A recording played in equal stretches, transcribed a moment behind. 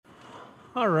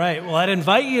All right, well, I'd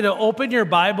invite you to open your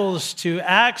Bibles to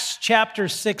Acts chapter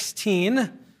 16.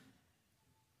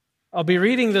 I'll be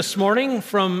reading this morning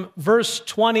from verse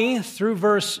 20 through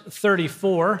verse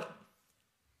 34.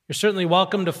 You're certainly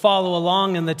welcome to follow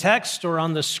along in the text or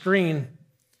on the screen.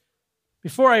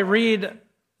 Before I read,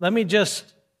 let me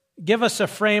just give us a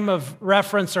frame of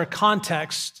reference or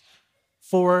context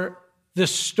for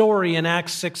this story in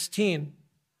Acts 16.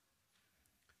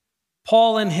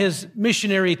 Paul and his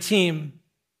missionary team,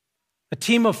 a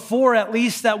team of 4 at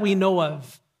least that we know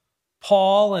of,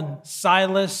 Paul and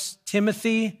Silas,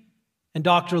 Timothy, and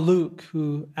Dr. Luke,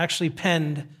 who actually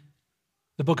penned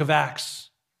the book of Acts.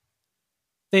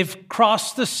 They've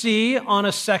crossed the sea on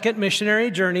a second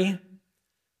missionary journey.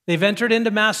 They've entered into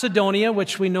Macedonia,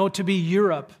 which we know to be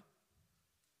Europe.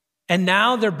 And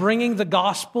now they're bringing the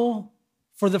gospel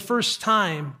for the first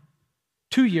time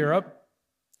to Europe.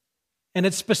 And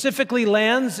it specifically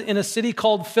lands in a city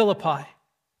called Philippi,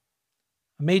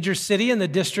 a major city in the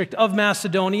district of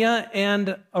Macedonia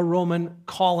and a Roman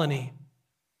colony.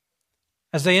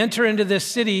 As they enter into this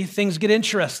city, things get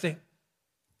interesting.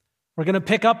 We're going to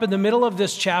pick up in the middle of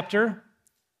this chapter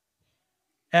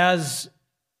as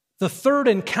the third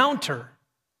encounter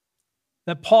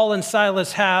that Paul and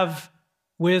Silas have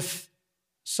with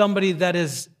somebody that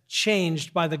is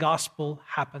changed by the gospel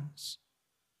happens.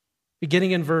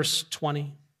 Beginning in verse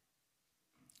 20.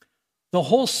 The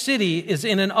whole city is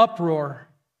in an uproar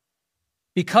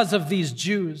because of these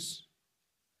Jews.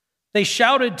 They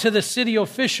shouted to the city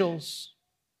officials.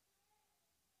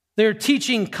 They're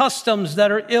teaching customs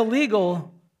that are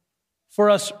illegal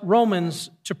for us Romans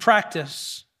to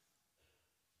practice.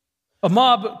 A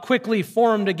mob quickly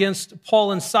formed against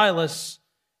Paul and Silas,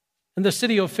 and the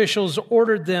city officials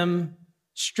ordered them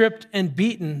stripped and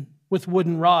beaten with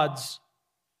wooden rods.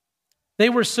 They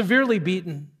were severely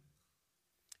beaten,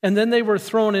 and then they were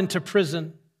thrown into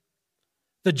prison.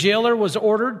 The jailer was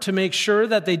ordered to make sure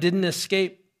that they didn't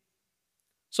escape.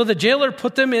 So the jailer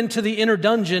put them into the inner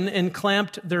dungeon and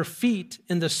clamped their feet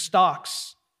in the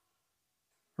stocks.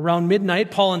 Around midnight,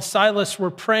 Paul and Silas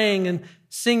were praying and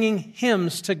singing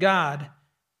hymns to God,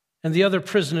 and the other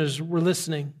prisoners were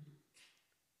listening.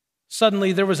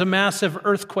 Suddenly, there was a massive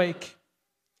earthquake,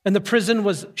 and the prison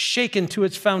was shaken to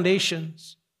its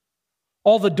foundations.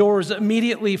 All the doors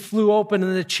immediately flew open,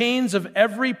 and the chains of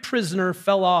every prisoner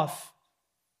fell off.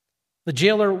 The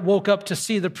jailer woke up to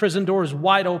see the prison doors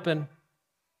wide open,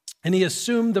 and he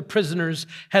assumed the prisoners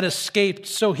had escaped,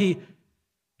 so he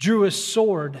drew his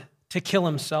sword to kill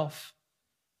himself.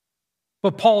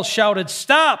 But Paul shouted,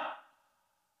 "Stop!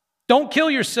 Don't kill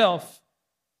yourself.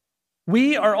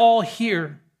 We are all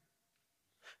here."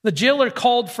 The jailer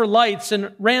called for lights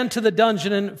and ran to the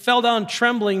dungeon and fell down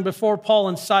trembling before Paul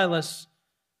and Silas.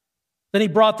 Then he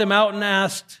brought them out and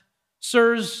asked,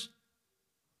 "Sirs,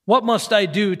 what must I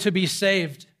do to be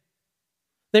saved?"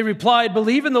 They replied,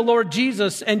 "Believe in the Lord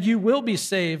Jesus, and you will be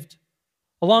saved,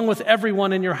 along with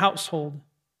everyone in your household."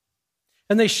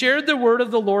 And they shared the word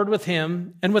of the Lord with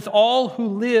him and with all who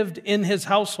lived in his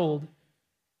household.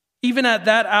 Even at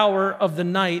that hour of the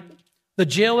night, the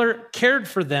jailer cared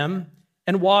for them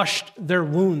and washed their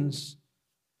wounds.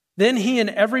 Then he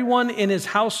and everyone in his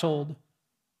household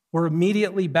were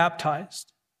immediately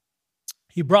baptized.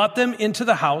 He brought them into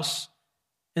the house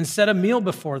and set a meal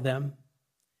before them,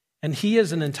 and he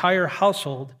as an entire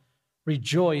household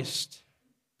rejoiced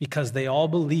because they all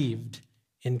believed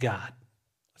in God.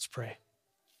 Let's pray.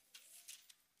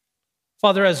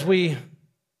 Father, as we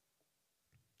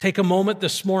take a moment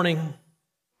this morning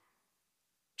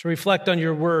to reflect on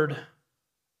your word,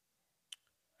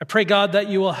 I pray, God, that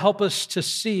you will help us to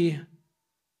see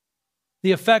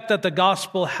the effect that the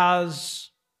gospel has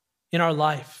in our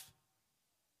life.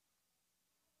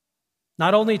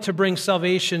 Not only to bring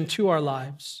salvation to our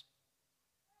lives,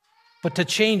 but to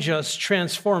change us,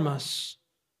 transform us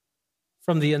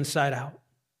from the inside out.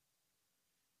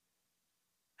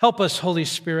 Help us, Holy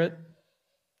Spirit,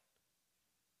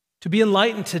 to be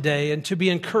enlightened today and to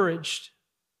be encouraged,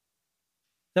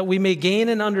 that we may gain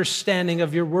an understanding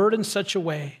of your word in such a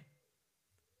way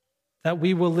that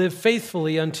we will live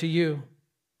faithfully unto you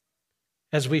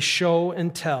as we show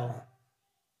and tell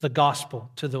the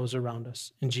gospel to those around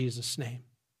us. In Jesus' name,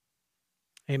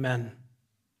 amen.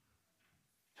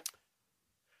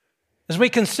 As we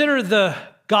consider the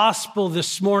gospel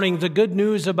this morning, the good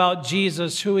news about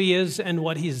Jesus, who he is and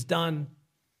what he's done,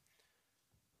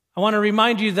 I want to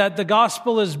remind you that the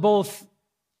gospel is both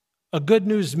a good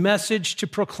news message to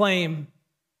proclaim,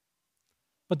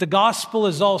 but the gospel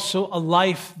is also a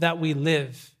life that we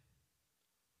live.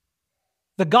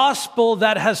 The gospel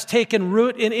that has taken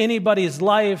root in anybody's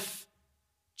life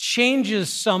changes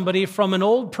somebody from an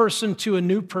old person to a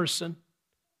new person.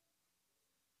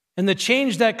 And the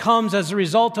change that comes as a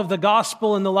result of the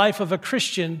gospel in the life of a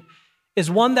Christian is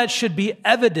one that should be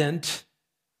evident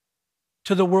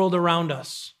to the world around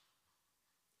us.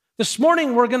 This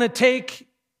morning, we're going to take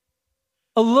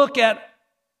a look at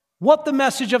what the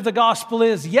message of the gospel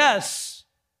is, yes,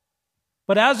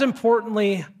 but as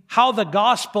importantly, how the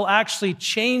gospel actually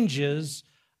changes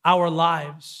our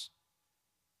lives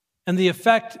and the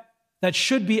effect that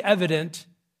should be evident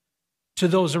to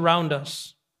those around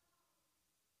us.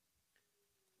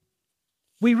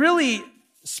 We really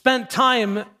spent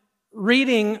time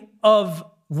reading of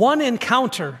one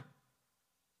encounter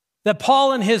that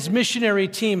Paul and his missionary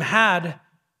team had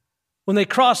when they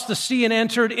crossed the sea and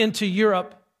entered into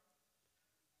Europe.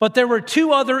 But there were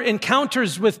two other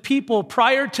encounters with people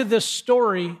prior to this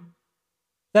story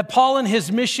that Paul and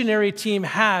his missionary team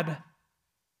had.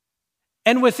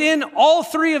 And within all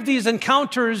three of these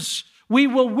encounters, we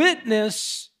will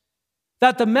witness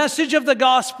that the message of the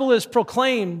gospel is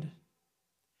proclaimed,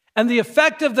 and the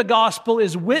effect of the gospel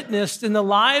is witnessed in the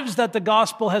lives that the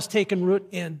gospel has taken root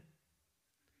in.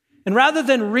 And rather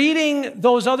than reading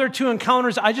those other two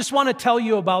encounters, I just want to tell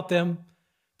you about them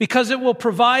because it will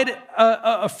provide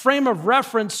a frame of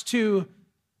reference to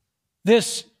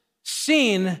this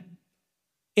scene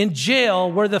in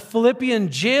jail where the Philippian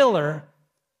jailer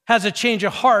has a change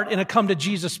of heart in a come to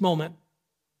Jesus moment.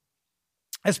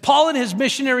 As Paul and his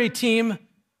missionary team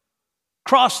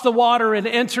cross the water and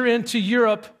enter into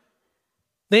Europe,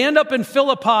 they end up in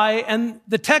Philippi, and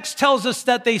the text tells us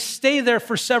that they stay there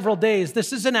for several days.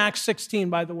 This is in Acts 16,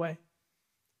 by the way.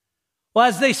 Well,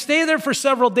 as they stay there for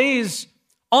several days,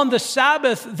 on the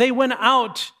Sabbath, they went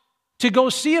out to go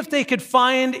see if they could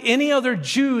find any other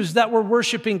Jews that were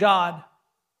worshiping God.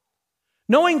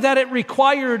 Knowing that it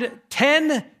required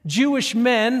 10 Jewish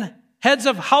men, heads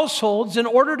of households, in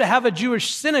order to have a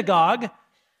Jewish synagogue,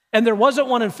 and there wasn't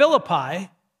one in Philippi,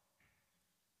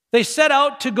 they set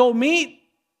out to go meet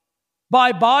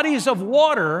by bodies of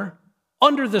water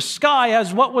under the sky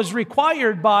as what was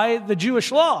required by the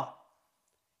Jewish law.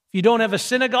 If you don't have a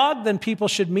synagogue, then people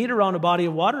should meet around a body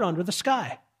of water under the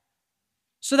sky.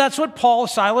 So that's what Paul,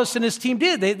 Silas, and his team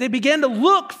did. They began to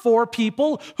look for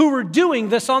people who were doing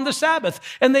this on the Sabbath.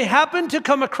 And they happened to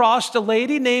come across a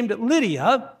lady named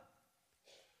Lydia,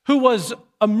 who was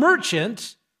a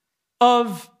merchant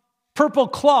of purple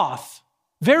cloth,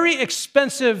 very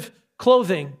expensive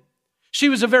clothing. She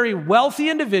was a very wealthy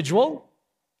individual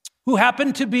who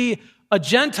happened to be a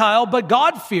Gentile but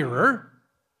God-fearer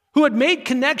who had made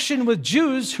connection with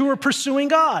Jews who were pursuing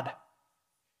God.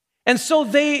 And so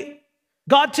they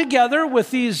got together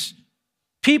with these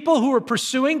people who were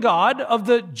pursuing God of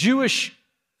the Jewish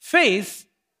faith,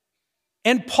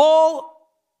 and Paul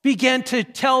began to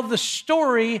tell the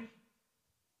story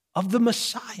of the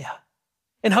Messiah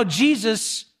and how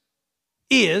Jesus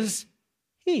is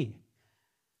He.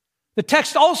 The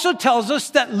text also tells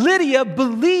us that Lydia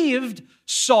believed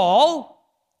Saul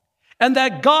and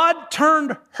that God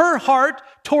turned her heart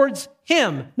towards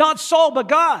him, not Saul, but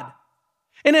God.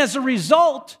 And as a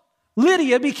result,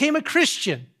 Lydia became a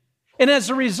Christian. And as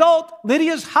a result,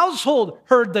 Lydia's household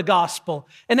heard the gospel.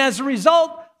 And as a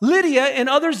result, Lydia and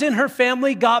others in her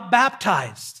family got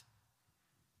baptized.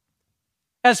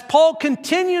 As Paul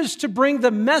continues to bring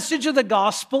the message of the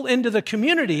gospel into the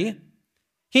community,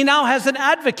 he now has an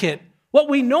advocate. What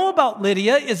we know about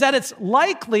Lydia is that it's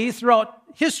likely, throughout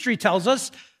history tells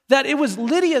us, that it was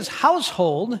Lydia's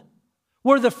household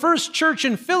where the first church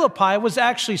in Philippi was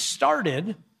actually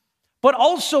started, but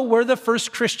also where the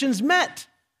first Christians met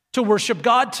to worship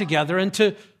God together and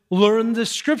to learn the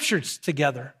scriptures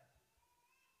together.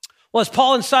 Well, as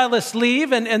Paul and Silas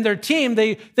leave and their team,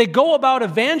 they go about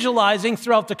evangelizing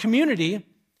throughout the community.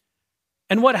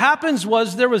 And what happens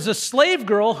was there was a slave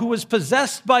girl who was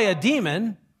possessed by a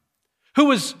demon,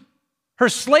 her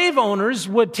slave owners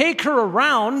would take her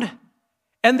around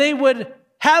and they would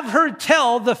have her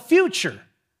tell the future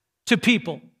to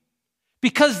people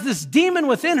because this demon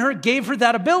within her gave her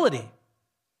that ability.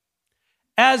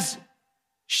 As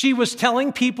she was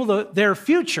telling people their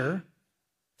future,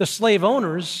 the slave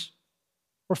owners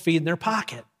were feeding their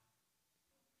pocket.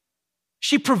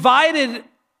 She provided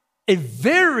a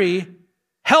very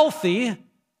healthy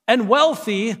and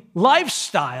wealthy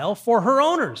lifestyle for her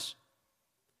owners.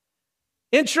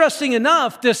 Interesting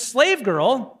enough, this slave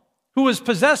girl who was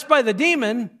possessed by the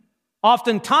demon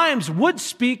oftentimes would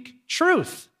speak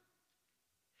truth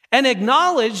and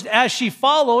acknowledged as she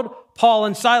followed Paul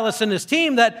and Silas and his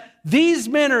team that these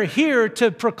men are here to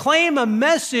proclaim a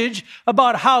message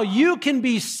about how you can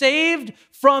be saved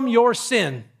from your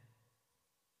sin.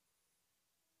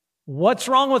 What's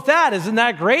wrong with that? Isn't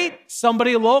that great?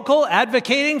 Somebody local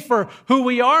advocating for who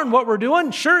we are and what we're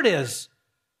doing? Sure it is.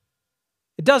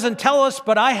 It doesn't tell us,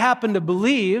 but I happen to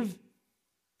believe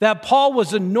that Paul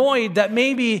was annoyed that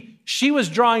maybe she was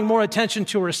drawing more attention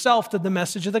to herself than the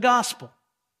message of the gospel.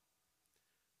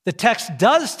 The text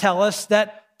does tell us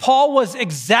that Paul was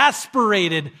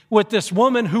exasperated with this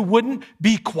woman who wouldn't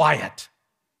be quiet.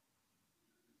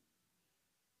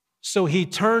 So he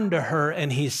turned to her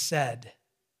and he said,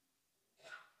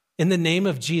 "In the name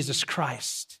of Jesus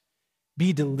Christ,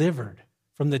 be delivered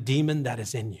from the demon that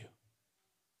is in you."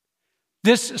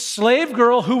 This slave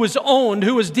girl who was owned,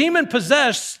 who was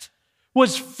demon-possessed,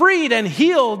 was freed and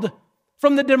healed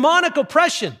from the demonic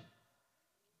oppression.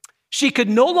 She could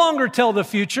no longer tell the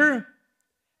future,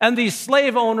 and these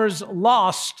slave owners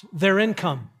lost their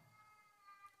income.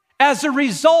 As a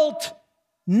result,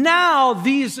 now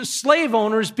these slave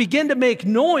owners begin to make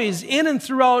noise in and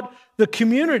throughout the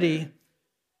community.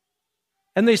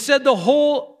 And they said the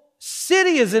whole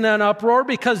city is in an uproar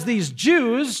because these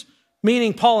Jews,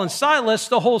 meaning Paul and Silas,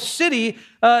 the whole city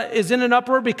is in an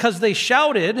uproar because they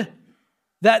shouted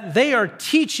that they are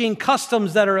teaching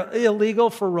customs that are illegal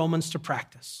for Romans to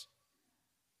practice.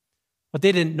 What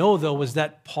they didn't know, though, was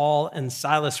that Paul and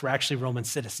Silas were actually Roman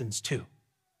citizens too.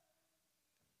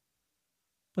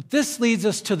 But this leads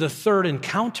us to the third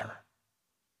encounter,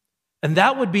 and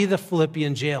that would be the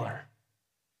Philippian jailer.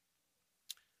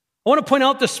 I want to point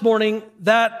out this morning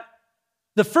that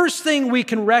the first thing we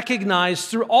can recognize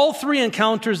through all three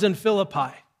encounters in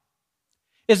Philippi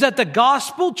is that the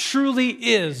gospel truly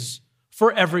is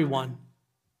for everyone.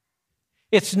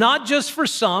 It's not just for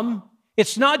some.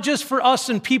 It's not just for us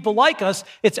and people like us.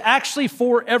 It's actually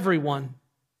for everyone.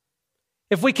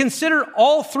 If we consider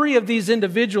all three of these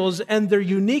individuals and their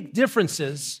unique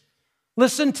differences,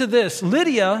 listen to this.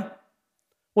 Lydia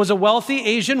was a wealthy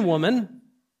Asian woman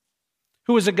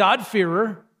who was a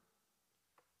God-fearer,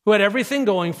 who had everything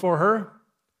going for her,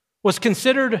 was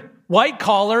considered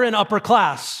white-collar and upper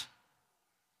class.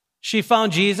 She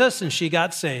found Jesus and she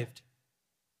got saved.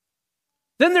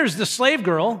 Then there's the slave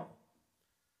girl,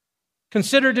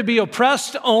 considered to be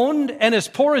oppressed, owned, and as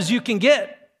poor as you can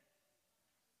get.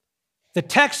 The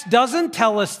text doesn't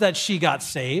tell us that she got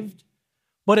saved,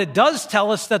 but it does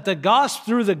tell us that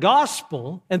through the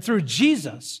gospel and through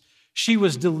Jesus, she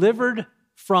was delivered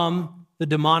from the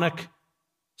demonic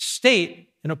state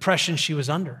and oppression she was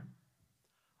under.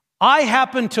 I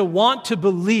happen to want to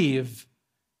believe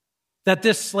that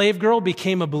this slave girl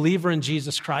became a believer in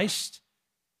Jesus Christ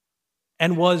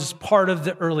and was part of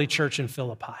the early church in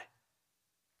Philippi.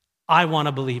 I want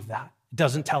to believe that. It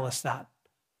doesn't tell us that.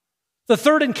 The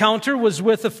third encounter was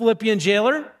with the Philippian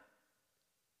jailer,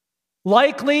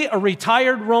 likely a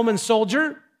retired Roman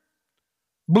soldier,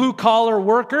 blue-collar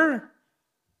worker,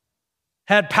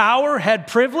 had power, had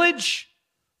privilege,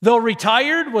 though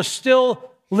retired, was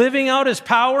still living out his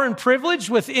power and privilege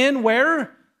within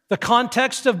where? The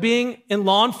context of being in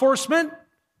law enforcement,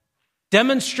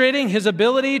 demonstrating his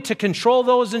ability to control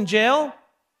those in jail,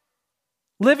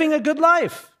 living a good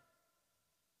life.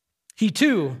 He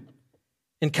too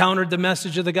encountered the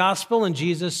message of the gospel, and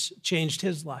Jesus changed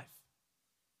his life.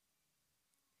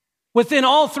 Within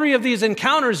all three of these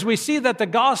encounters, we see that the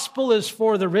gospel is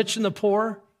for the rich and the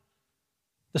poor,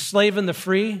 the slave and the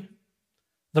free,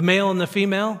 the male and the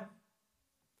female.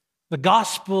 The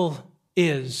gospel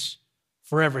is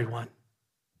for everyone.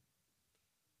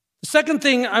 The second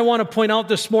thing I want to point out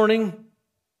this morning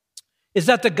is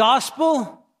that the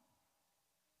gospel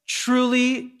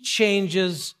truly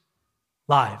changes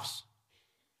lives.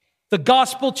 The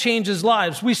gospel changes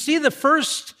lives. We see the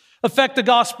first effect the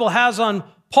gospel has on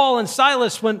Paul and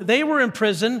Silas when they were in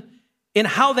prison in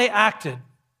how they acted.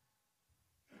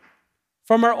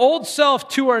 From our old self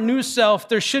to our new self,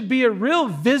 there should be a real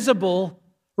visible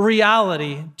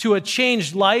reality to a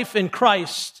changed life in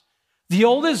Christ. The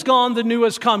old is gone, the new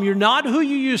has come. You're not who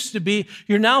you used to be.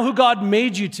 You're now who God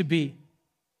made you to be.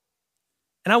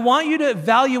 And I want you to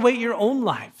evaluate your own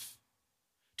life.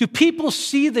 Do people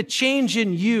see the change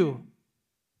in you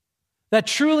that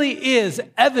truly is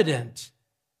evident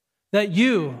that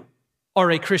you are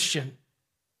a Christian?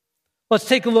 Let's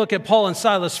take a look at Paul and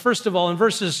Silas. First of all, in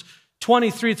verses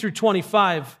 23 through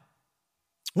 25,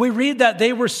 we read that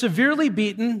they were severely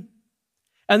beaten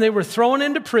and they were thrown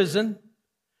into prison.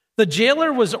 The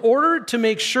jailer was ordered to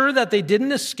make sure that they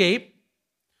didn't escape.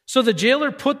 So the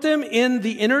jailer put them in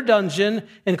the inner dungeon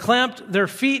and clamped their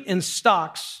feet in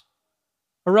stocks.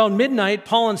 Around midnight,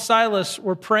 Paul and Silas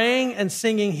were praying and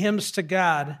singing hymns to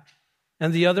God,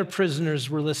 and the other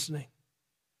prisoners were listening.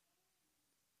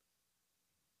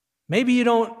 Maybe you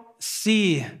don't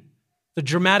see the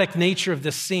dramatic nature of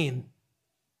this scene.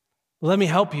 Let me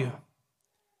help you.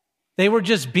 They were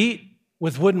just beat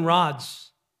with wooden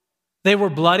rods. They were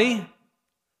bloody.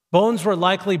 Bones were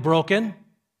likely broken.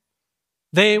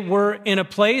 They were in a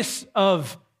place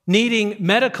of needing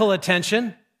medical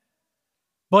attention,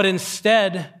 but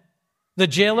instead, the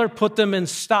jailer put them in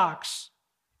stocks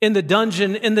in the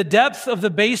dungeon, in the depth of the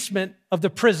basement of the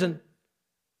prison,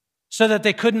 so that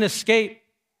they couldn't escape.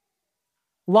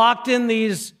 Locked in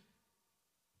these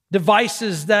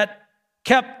devices that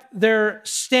kept their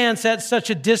stance at such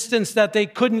a distance that they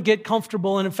couldn't get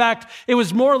comfortable. And in fact, it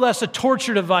was more or less a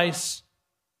torture device.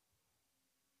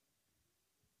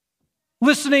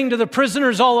 Listening to the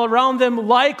prisoners all around them,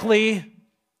 likely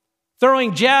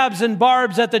throwing jabs and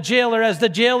barbs at the jailer as the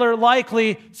jailer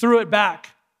likely threw it back.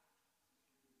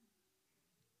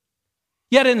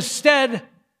 Yet instead,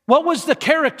 what was the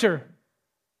character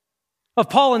of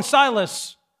Paul and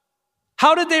Silas?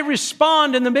 How did they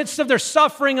respond in the midst of their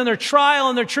suffering and their trial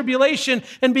and their tribulation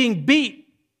and being beat?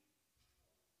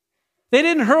 They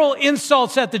didn't hurl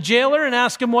insults at the jailer and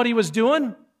ask him what he was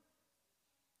doing.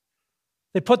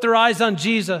 They put their eyes on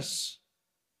Jesus.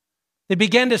 They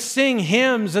began to sing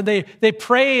hymns and they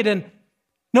prayed. And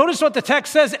notice what the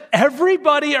text says.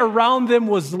 Everybody around them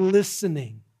was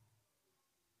listening.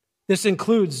 This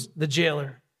includes the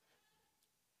jailer.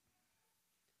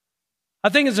 I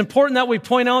think it's important that we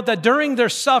point out that during their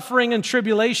suffering and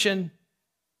tribulation,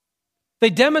 they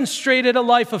demonstrated a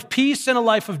life of peace and a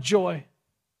life of joy.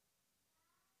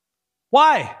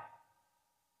 Why?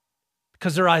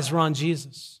 Because their eyes were on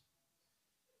Jesus.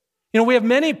 You know, we have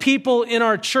many people in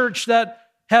our church that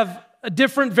have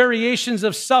different variations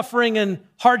of suffering and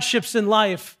hardships in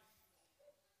life.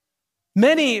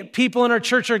 Many people in our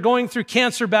church are going through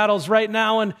cancer battles right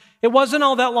now, and it wasn't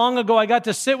all that long ago I got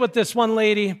to sit with this one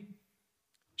lady.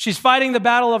 She's fighting the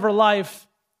battle of her life.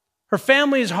 Her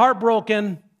family is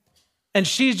heartbroken, and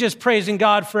she's just praising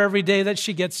God for every day that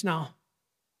she gets now.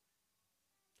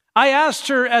 I asked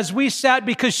her as we sat,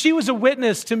 because she was a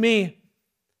witness to me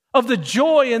of the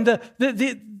joy and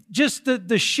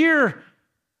the sheer,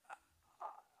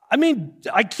 I mean,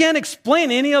 I can't explain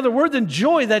any other word than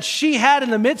joy that she had in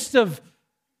the midst of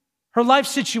her life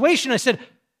situation. I said,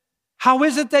 how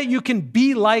is it that you can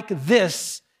be like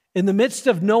this in the midst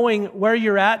of knowing where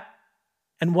you're at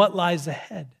and what lies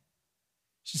ahead?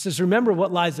 She says, remember,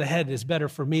 what lies ahead is better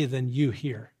for me than you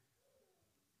here.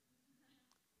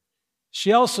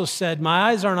 She also said, my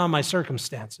eyes aren't on my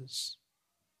circumstances.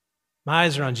 My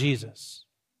eyes are on Jesus.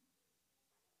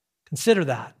 Consider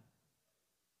that.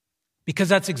 Because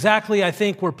that's exactly, I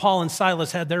think, where Paul and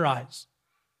Silas had their eyes.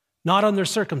 Not on their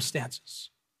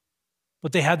circumstances,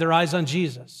 but they had their eyes on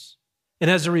Jesus. And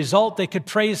as a result, they could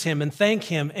praise him and thank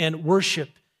him and worship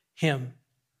him.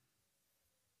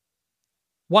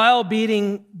 While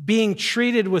being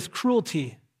treated with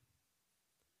cruelty,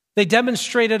 they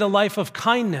demonstrated a life of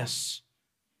kindness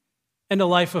and a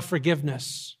life of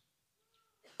forgiveness,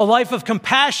 a life of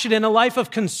compassion and a life of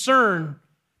concern,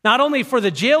 not only for the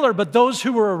jailer, but those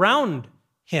who were around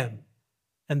him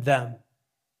and them.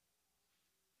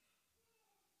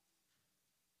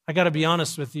 I got to be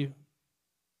honest with you.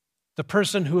 The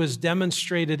person who has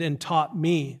demonstrated and taught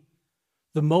me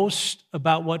the most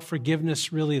about what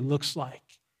forgiveness really looks like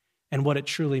and what it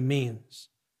truly means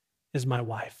is my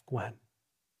wife, Gwen.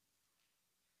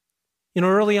 You know,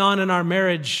 early on in our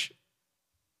marriage,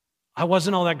 I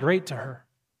wasn't all that great to her.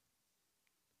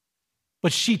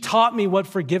 But she taught me what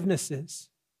forgiveness is.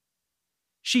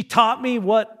 She taught me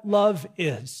what love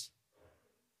is.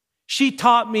 She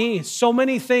taught me so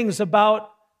many things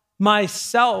about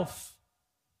myself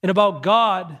and about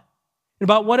God and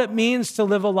about what it means to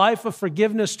live a life of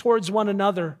forgiveness towards one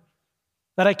another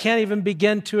that I can't even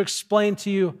begin to explain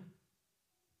to you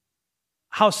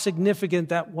how significant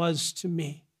that was to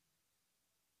me.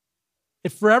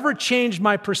 It forever changed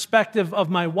my perspective of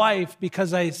my wife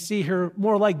because I see her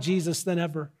more like Jesus than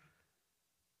ever.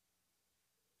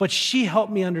 But she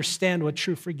helped me understand what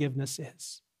true forgiveness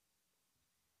is.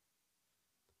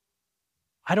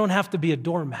 I don't have to be a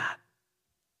doormat,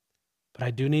 but I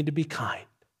do need to be kind.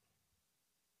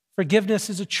 Forgiveness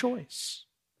is a choice.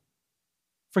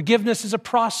 Forgiveness is a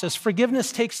process.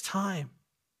 Forgiveness takes time.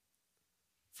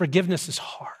 Forgiveness is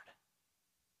hard.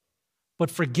 But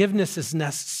forgiveness is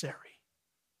necessary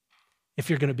if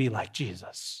you're going to be like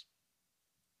Jesus.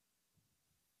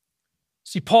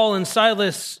 See, Paul and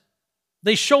Silas,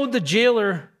 they showed the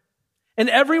jailer and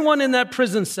everyone in that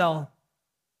prison cell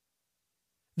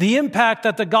the impact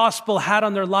that the gospel had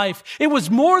on their life. It was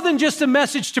more than just a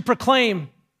message to proclaim.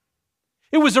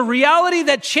 It was a reality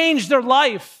that changed their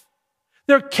life.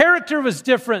 Their character was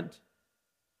different.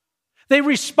 They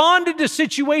responded to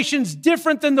situations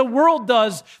different than the world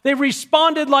does. They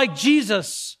responded like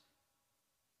Jesus.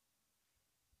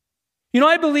 You know,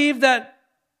 I believe that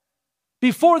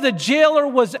before the jailer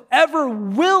was ever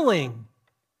willing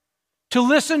to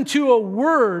listen to a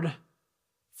word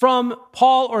from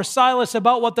Paul or Silas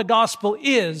about what the gospel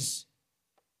is,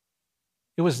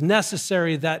 it was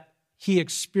necessary that he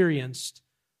experienced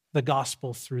the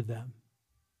gospel through them.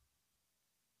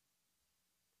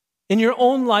 In your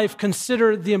own life,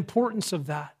 consider the importance of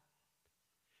that.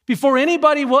 Before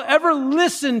anybody will ever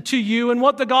listen to you and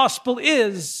what the gospel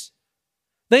is,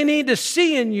 they need to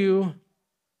see in you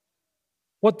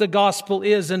what the gospel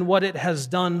is and what it has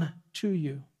done to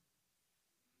you.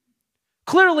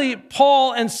 Clearly,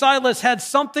 Paul and Silas had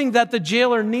something that the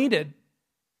jailer needed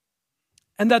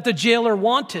and that the jailer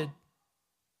wanted.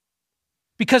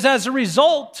 Because as a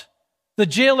result, the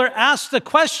jailer asked the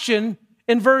question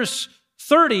in verse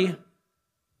 30,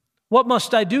 "What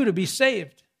must I do to be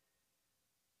saved?"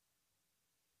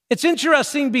 It's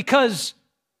interesting because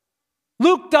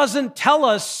Luke doesn't tell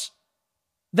us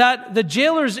that the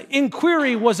jailer's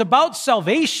inquiry was about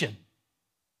salvation.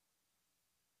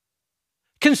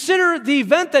 Consider the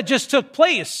event that just took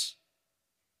place.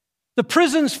 The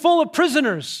prison's full of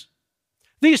prisoners.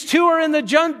 These two are in the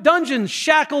dungeon,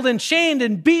 shackled and chained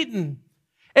and beaten.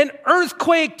 An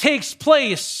earthquake takes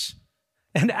place,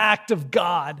 an act of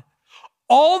God.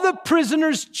 All the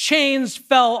prisoners' chains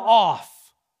fell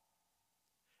off.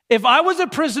 If I was a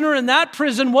prisoner in that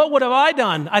prison, what would have I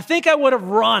done? I think I would have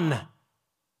run.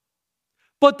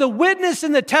 But the witness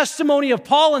and the testimony of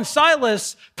Paul and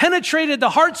Silas penetrated the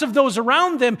hearts of those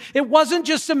around them. It wasn't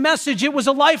just a message, it was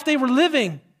a life they were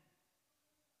living.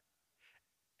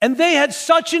 And they had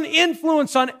such an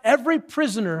influence on every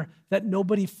prisoner that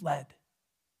nobody fled.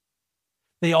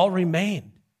 They all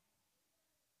remained.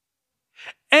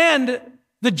 And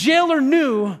the jailer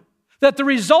knew that the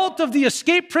result of the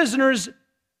escaped prisoners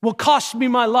will cost me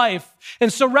my life.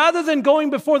 And so rather than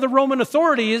going before the Roman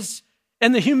authorities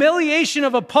and the humiliation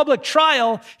of a public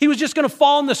trial, he was just going to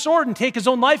fall on the sword and take his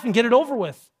own life and get it over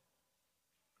with.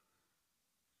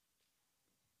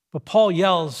 But Paul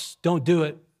yells, "Don't do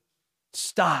it.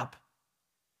 Stop.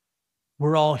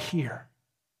 We're all here."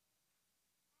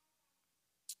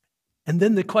 And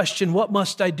then the question, what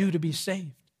must I do to be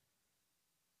saved?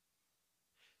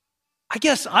 I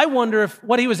guess I wonder if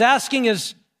what he was asking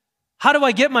is, how do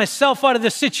I get myself out of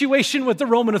this situation with the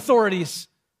Roman authorities?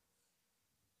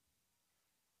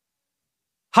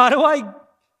 How do I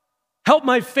help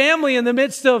my family in the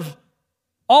midst of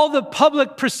all the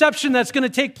public perception that's going to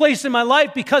take place in my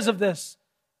life because of this?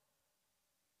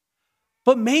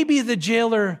 But maybe the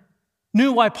jailer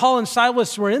knew why Paul and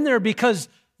Silas were in there, because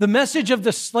the message of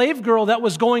the slave girl that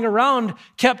was going around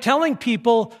kept telling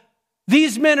people,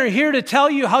 these men are here to tell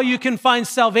you how you can find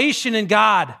salvation in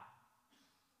God.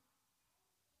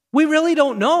 We really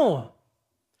don't know.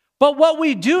 But what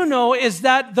we do know is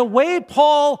that the way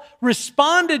Paul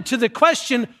responded to the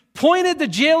question pointed the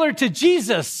jailer to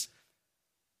Jesus.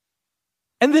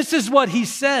 And this is what he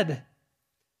said.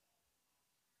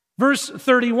 Verse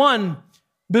 31,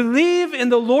 "Believe in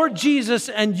the Lord Jesus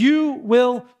and you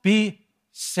will be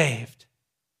saved."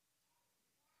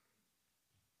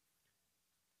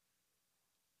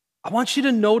 I want you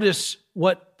to notice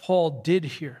what Paul did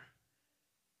here.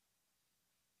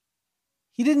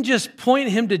 He didn't just point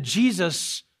him to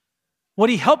Jesus. What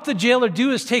he helped the jailer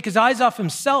do is take his eyes off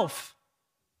himself.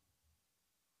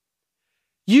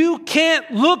 You can't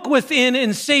look within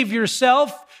and save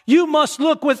yourself. You must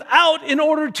look without in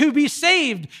order to be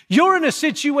saved. You're in a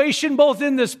situation both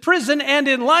in this prison and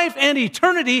in life and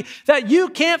eternity that you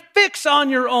can't fix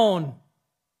on your own.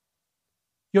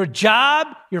 Your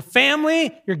job, your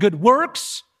family, your good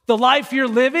works, the life you're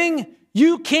living,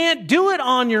 you can't do it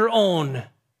on your own.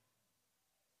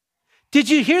 Did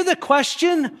you hear the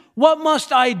question? What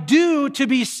must I do to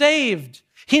be saved?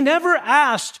 He never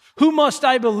asked, who must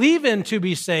I believe in to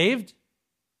be saved?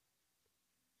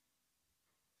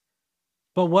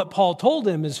 But what Paul told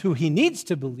him is who he needs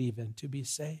to believe in to be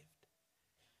saved.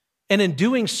 And in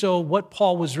doing so, what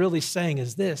Paul was really saying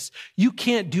is this: you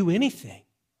can't do anything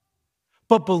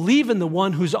but believe in the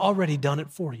one who's already done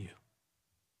it for you.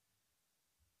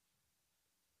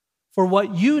 For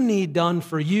what you need done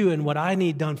for you and what I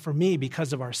need done for me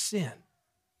because of our sin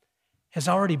has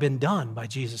already been done by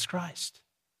Jesus Christ.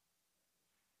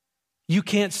 You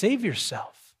can't save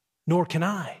yourself, nor can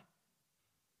I.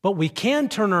 But we can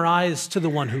turn our eyes to the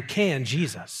one who can,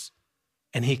 Jesus,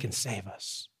 and he can save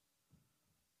us.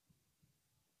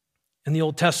 In the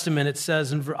Old Testament, it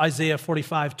says in Isaiah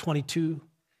 45:22,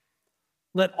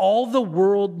 "Let all the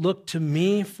world look to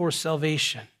me for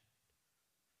salvation,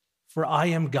 For I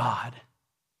am God.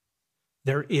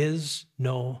 There is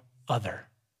no other.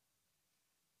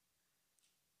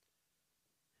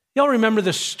 Y'all remember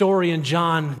the story in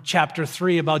John chapter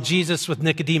 3 about Jesus with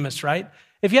Nicodemus, right?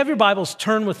 If you have your Bibles,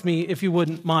 turn with me, if you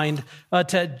wouldn't mind,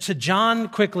 to John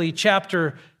quickly,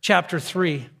 chapter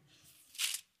 3.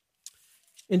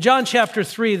 In John chapter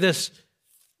 3, this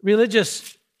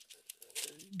religious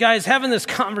guy's having this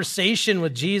conversation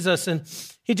with Jesus, and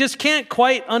he just can't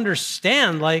quite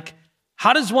understand, like,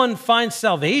 how does one find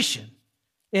salvation?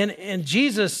 And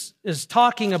Jesus is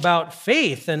talking about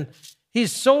faith, and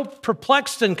he's so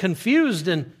perplexed and confused.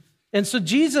 And so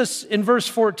Jesus, in verse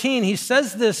 14, he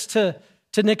says this to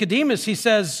Nicodemus. He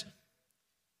says,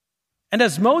 "And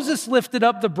as Moses lifted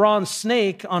up the bronze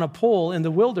snake on a pole in the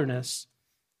wilderness,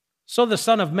 so the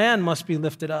Son of Man must be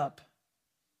lifted up,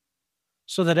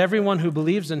 so that everyone who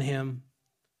believes in him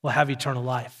will have eternal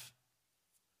life."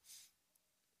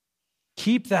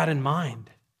 Keep that in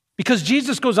mind. Because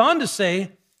Jesus goes on to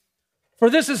say, "For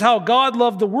this is how God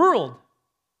loved the world.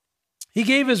 He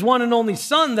gave his one and only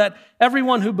Son, that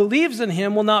everyone who believes in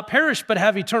him will not perish but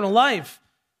have eternal life.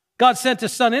 God sent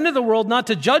his Son into the world not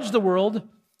to judge the world,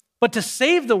 but to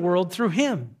save the world through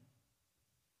him."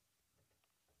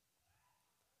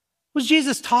 What was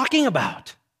Jesus talking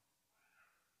about?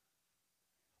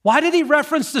 Why did he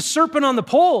reference the serpent on the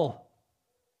pole?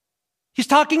 He's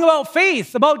talking about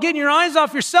faith, about getting your eyes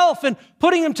off yourself and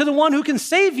putting them to the one who can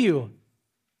save you.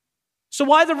 So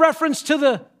why the reference to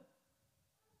the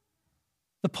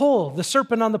pole, the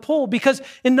serpent on the pole? Because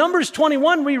in Numbers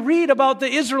 21, we read about the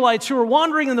Israelites who were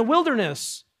wandering in the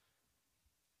wilderness.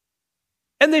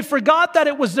 And they forgot that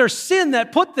it was their sin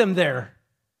that put them there.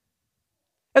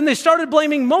 And they started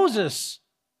blaming Moses.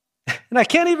 And I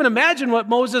can't even imagine what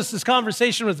Moses'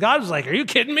 conversation with God was like. Are you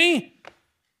kidding me?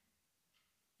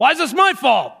 Why is this my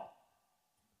fault?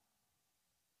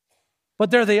 But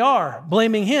there they are,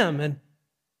 blaming him. And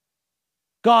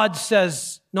God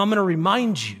says, no, I'm going to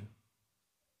remind you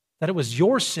that it was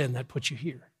your sin that put you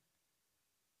here.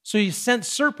 So he sent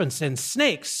serpents and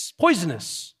snakes,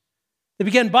 poisonous. They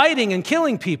began biting and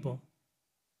killing people.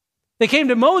 They came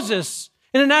to Moses.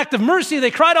 In an act of mercy, they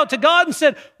cried out to God and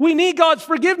said, "We need God's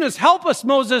forgiveness. Help us,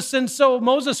 Moses." And so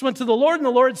Moses went to the Lord, and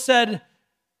the Lord said,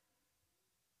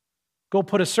 "Go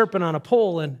put a serpent on a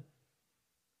pole, and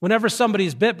whenever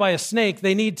somebody's bit by a snake,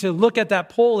 they need to look at that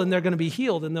pole, and they're going to be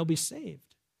healed, and they'll be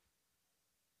saved."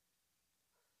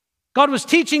 God was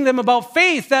teaching them about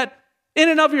faith, that in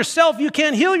and of yourself, you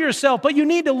can't heal yourself, but you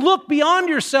need to look beyond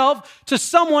yourself to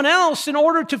someone else in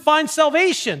order to find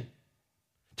salvation,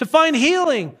 to find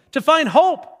healing, to find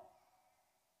hope.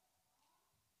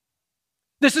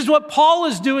 This is what Paul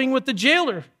is doing with the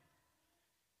jailer.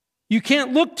 You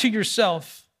can't look to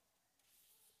yourself.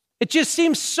 It just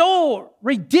seems so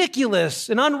ridiculous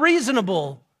and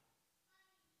unreasonable.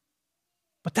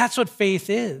 But that's what faith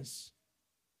is.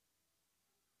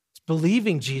 It's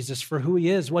believing Jesus for who he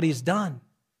is, what he's done,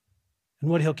 and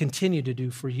what he'll continue to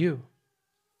do for you.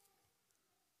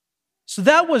 So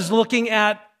that was looking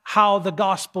at how the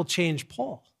gospel changed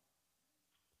Paul.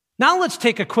 Now let's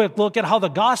take a quick look at how the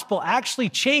gospel actually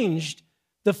changed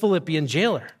the Philippian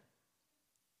jailer.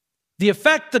 The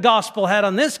effect the gospel had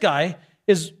on this guy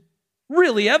is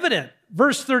really evident.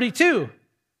 Verse 32.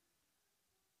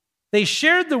 They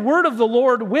shared the word of the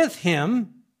Lord with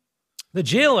him, the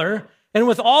jailer, and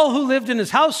with all who lived in his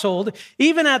household.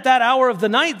 Even at that hour of the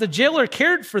night, the jailer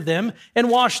cared for them and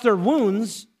washed their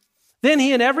wounds. Then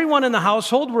he and everyone in the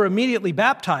household were immediately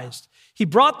baptized. He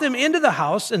brought them into the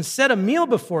house and set a meal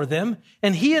before them,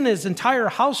 and he and his entire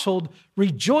household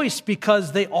rejoiced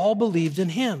because they all believed in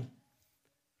him.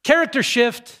 Character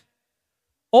shift.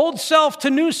 Old self to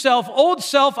new self. Old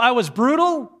self, I was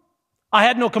brutal. I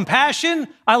had no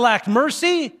compassion. I lacked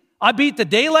mercy. I beat the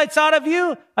daylights out of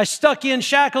you. I stuck you in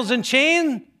shackles and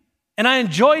chains, and I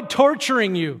enjoyed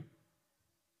torturing you.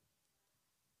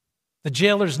 The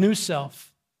jailer's new self.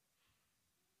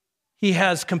 He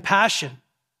has compassion.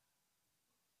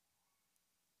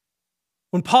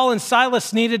 When Paul and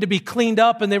Silas needed to be cleaned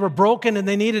up and they were broken and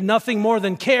they needed nothing more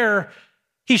than care,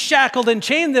 he shackled and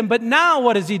chained them. But now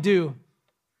what does he do?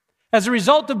 As a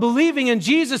result of believing in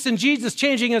Jesus and Jesus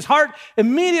changing his heart,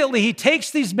 immediately he takes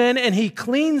these men and he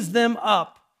cleans them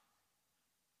up.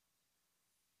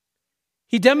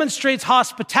 He demonstrates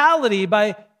hospitality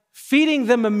by feeding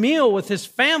them a meal with his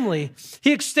family.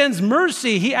 He extends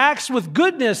mercy. He acts with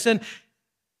goodness and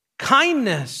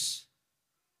kindness.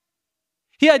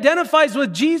 He identifies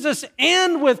with Jesus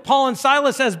and with Paul and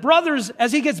Silas as brothers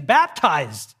as he gets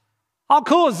baptized. How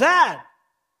cool is that?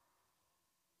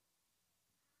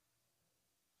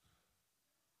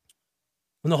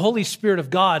 When the Holy Spirit of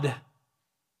God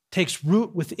takes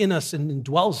root within us and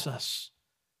indwells us,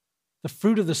 the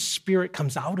fruit of the Spirit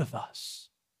comes out of us.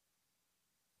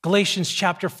 Galatians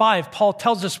chapter 5, Paul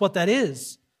tells us what that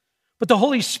is. But the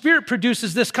Holy Spirit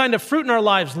produces this kind of fruit in our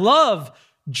lives: love,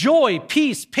 joy,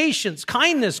 peace, patience,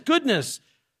 kindness, goodness,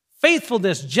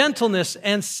 faithfulness, gentleness,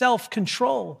 and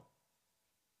self-control.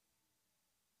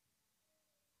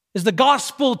 Is the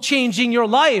gospel changing your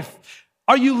life?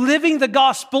 Are you living the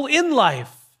gospel in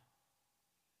life?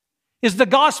 Is the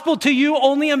gospel to you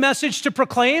only a message to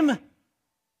proclaim?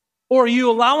 Or are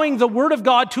you allowing the Word of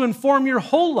God to inform your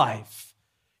whole life?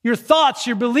 Your thoughts,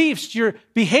 your beliefs, your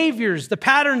behaviors, the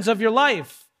patterns of your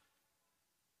life?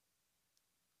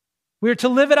 We are to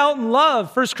live it out in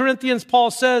love. 1 Corinthians,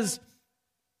 Paul says,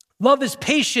 love is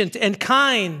patient and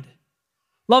kind.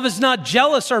 Love is not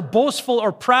jealous or boastful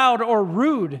or proud or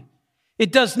rude.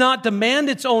 It does not demand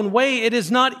its own way. It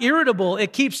is not irritable.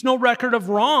 It keeps no record of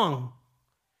wrong.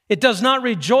 It does not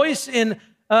rejoice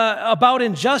about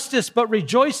injustice, but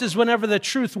rejoices whenever the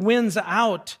truth wins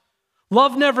out.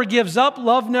 Love never gives up.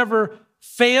 Love never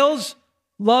fails.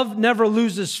 Love never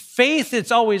loses faith.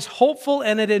 It's always hopeful,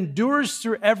 and it endures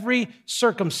through every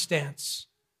circumstance.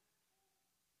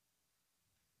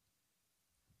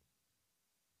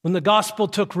 When the gospel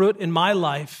took root in my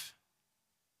life,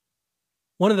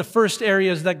 one of the first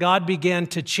areas that God began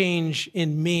to change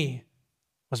in me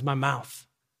was my mouth.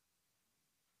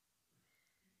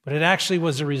 But it actually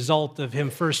was a result of Him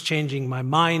first changing my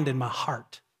mind and my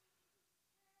heart.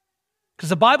 Because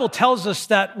the Bible tells us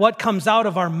that what comes out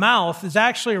of our mouth is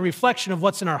actually a reflection of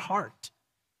what's in our heart.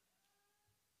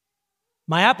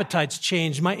 My appetites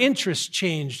changed, my interests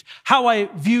changed, how I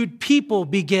viewed people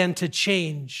began to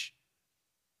change.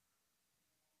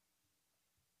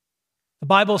 The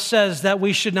Bible says that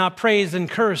we should not praise and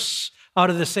curse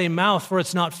out of the same mouth, for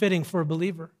it's not fitting for a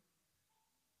believer.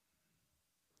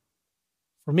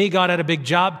 For me, God had a big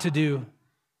job to do,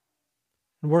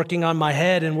 working on my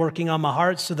head and working on my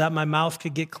heart so that my mouth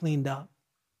could get cleaned up.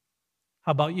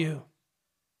 How about you?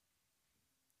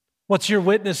 What's your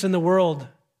witness in the world?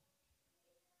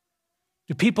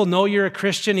 Do people know you're a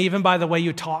Christian even by the way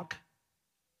you talk?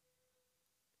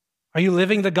 Are you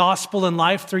living the gospel in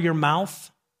life through your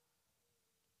mouth?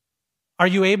 Are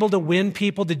you able to win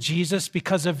people to Jesus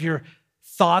because of your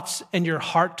thoughts and your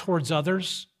heart towards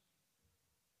others?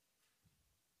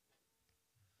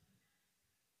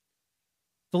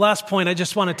 The last point I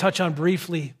just want to touch on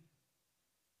briefly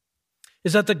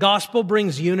is that the gospel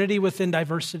brings unity within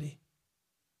diversity.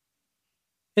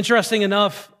 Interesting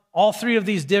enough, all three of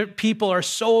these people are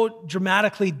so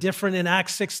dramatically different in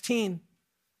Acts 16.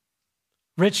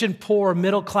 Rich and poor,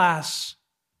 middle class,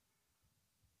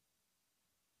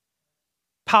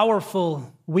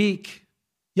 powerful, weak,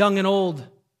 young and old,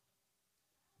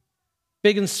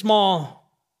 big and small.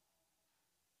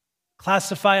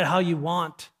 Classify it how you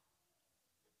want.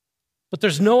 But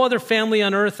there's no other family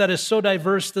on earth that is so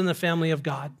diverse than the family of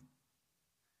God.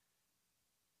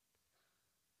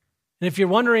 And if you're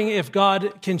wondering if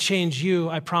God can change you,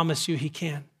 I promise you He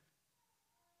can.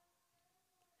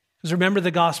 Because remember,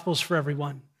 the gospel's for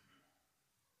everyone.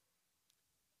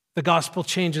 The gospel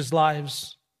changes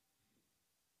lives.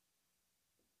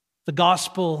 The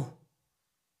gospel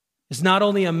is not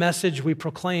only a message we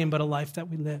proclaim, but a life that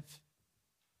we live.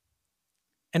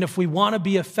 And if we want to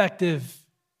be effective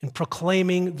in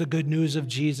proclaiming the good news of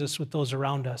Jesus with those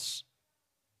around us,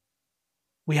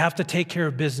 we have to take care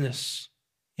of business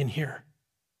in here.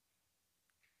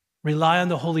 Rely on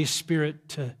the Holy Spirit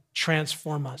to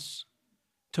transform us,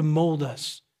 to mold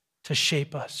us, to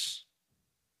shape us.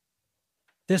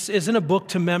 This isn't a book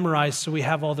to memorize so we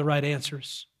have all the right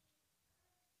answers.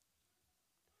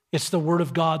 It's the Word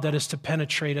of God that is to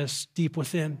penetrate us deep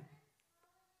within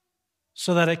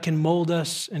so that it can mold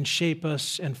us and shape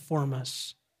us and form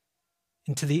us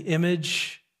into the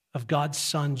image of God's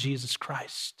Son, Jesus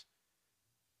Christ.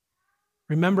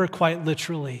 Remember, quite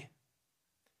literally,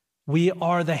 we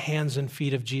are the hands and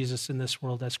feet of Jesus in this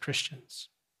world as Christians.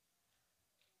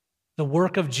 The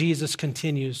work of Jesus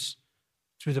continues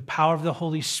through the power of the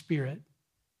Holy Spirit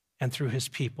and through His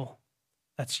people.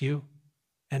 That's you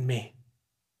and me.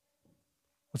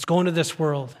 Let's go into this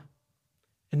world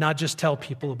and not just tell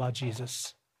people about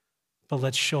Jesus, but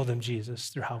let's show them Jesus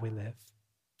through how we live.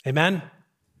 Amen?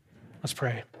 Let's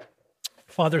pray.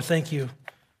 Father, thank you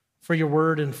for your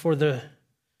word and for the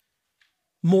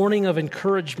morning of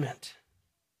encouragement.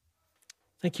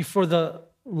 Thank you for the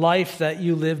life that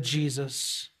you live,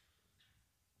 Jesus,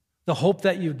 the hope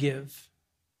that you give,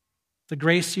 the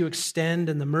grace you extend,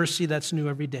 and the mercy that's new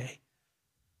every day.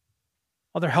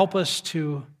 Father, help us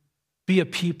to be a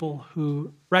people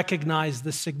who recognize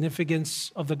the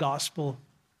significance of the gospel,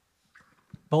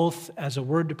 both as a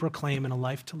word to proclaim and a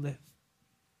life to live,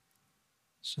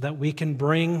 so that we can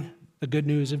bring the good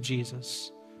news of Jesus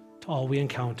to all we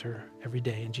encounter every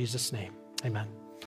day. In Jesus' name, amen.